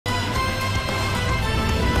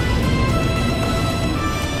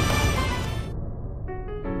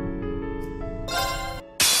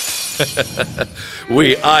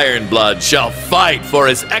We Ironblood shall fight for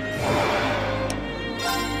his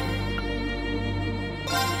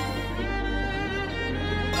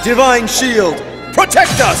Divine Shield,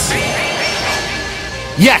 protect us!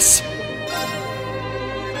 Yes!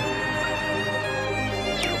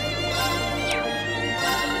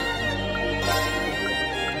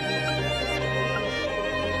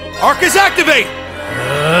 Arcus activate!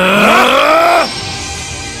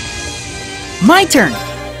 My turn.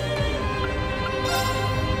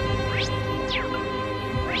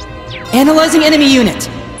 Analyzing enemy unit.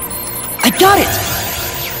 I got it!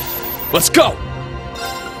 Let's go!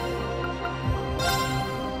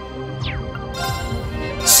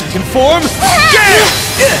 Second form!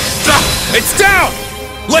 It's down!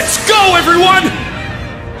 Let's go, everyone!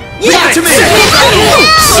 Leave it to me!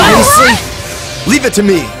 Seriously? Leave it to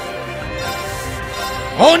me!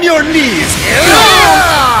 On your knees!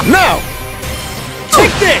 Now!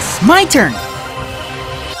 Take this! My turn.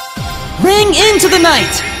 Ring into the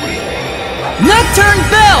night. Nocturne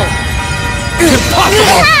Bell!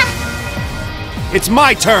 Impossible! It's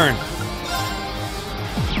my turn!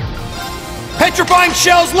 Petrifying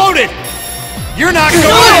shells loaded! You're not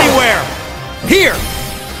going anywhere! Here!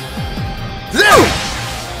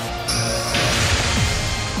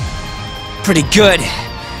 Pretty good,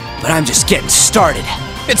 but I'm just getting started.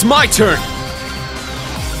 It's my turn!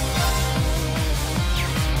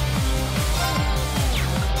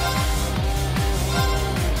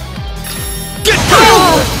 Get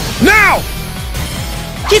through! Now!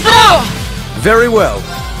 Keep it up! Very well.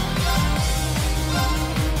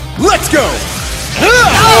 Let's go!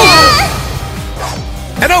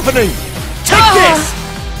 An opening! Take this!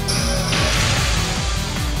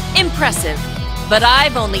 Impressive, but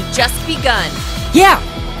I've only just begun. Yeah!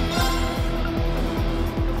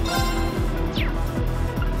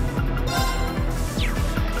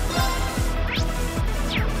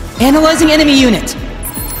 Analyzing enemy unit.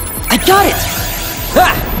 I got it!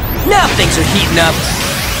 Ha! Now things are heating up.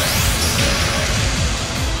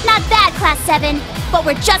 Not bad, Class 7, but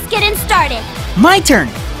we're just getting started. My turn.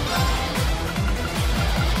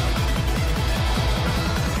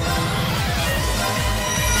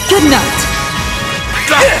 Good night.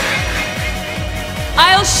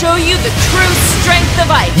 I'll show you the true strength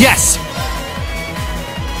of ice. Yes!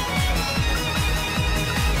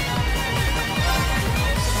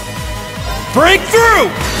 Break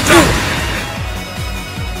through!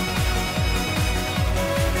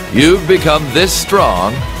 You've become this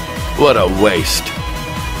strong? What a waste.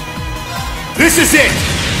 This is it!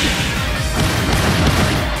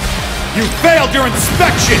 You failed your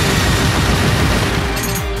inspection!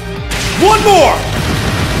 One more!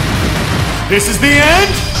 This is the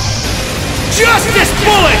end? Justice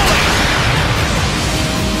Bullet!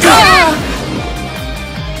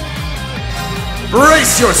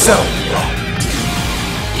 Brace yourself!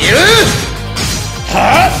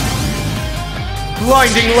 Huh?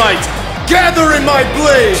 Blinding light! Gather in my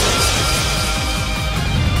blade!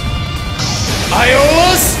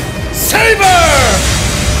 Iola's Saber!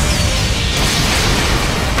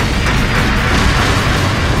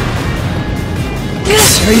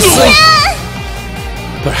 Seriously?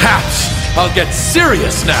 Perhaps I'll get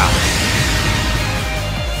serious now.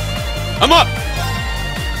 I'm up!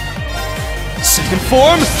 Second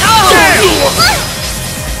form!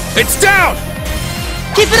 It's down!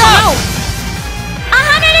 Keep it up!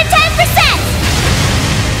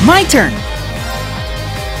 110%! My turn.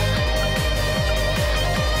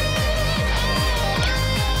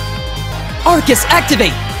 Arcus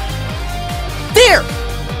activate. There!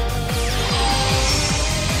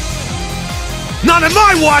 Not on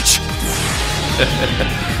my watch!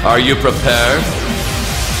 Are you prepared?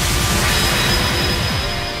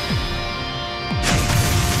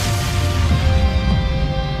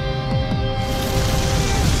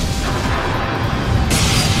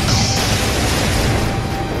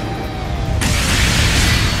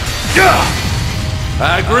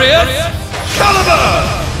 Agrius!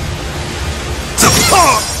 Caliber!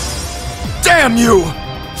 Damn you!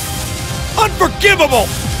 Unforgivable!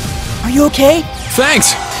 Are you okay?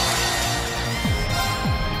 Thanks!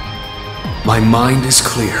 My mind is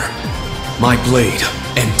clear. My blade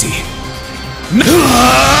empty.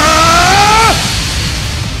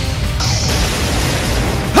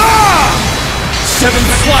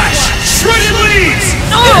 Seventh Flash! Shredded leaves!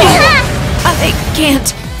 I can't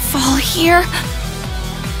fall here.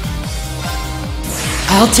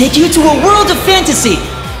 I'll take you to a world of fantasy!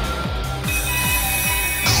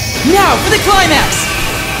 Now for the climax!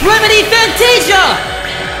 Remedy Fantasia!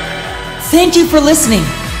 Thank you for listening.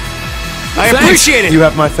 I appreciate it! You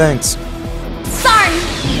have my thanks. Sorry,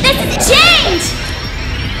 this is change!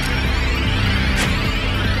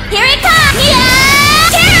 Here it comes! Yeah!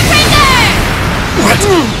 Terrorbringer! What?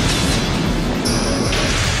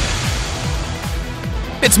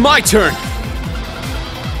 It's my turn!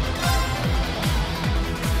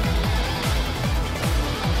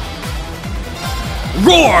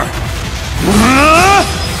 Roar!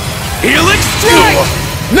 Helix strike!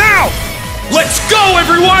 Now! Let's go,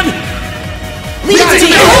 everyone! Leave it to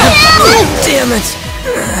me! Oh, damn it!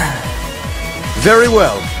 Very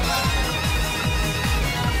well.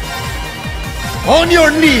 On your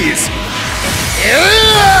knees!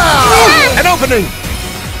 An opening!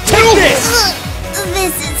 Take this!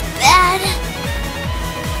 This is bad.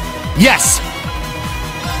 Yes!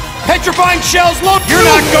 Petrifying shells load! You're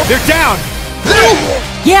not go- They're down!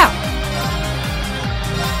 Yeah!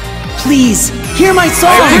 Please, hear my song!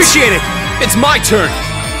 I appreciate it! It's my turn!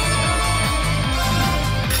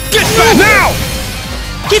 Get back now!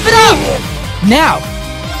 Keep it up! Now!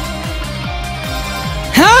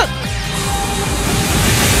 Huh?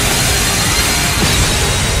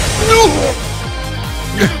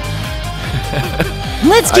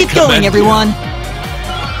 Let's keep going, everyone!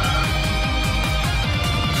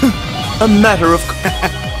 A matter of...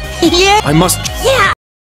 Yeah! I must... Yeah!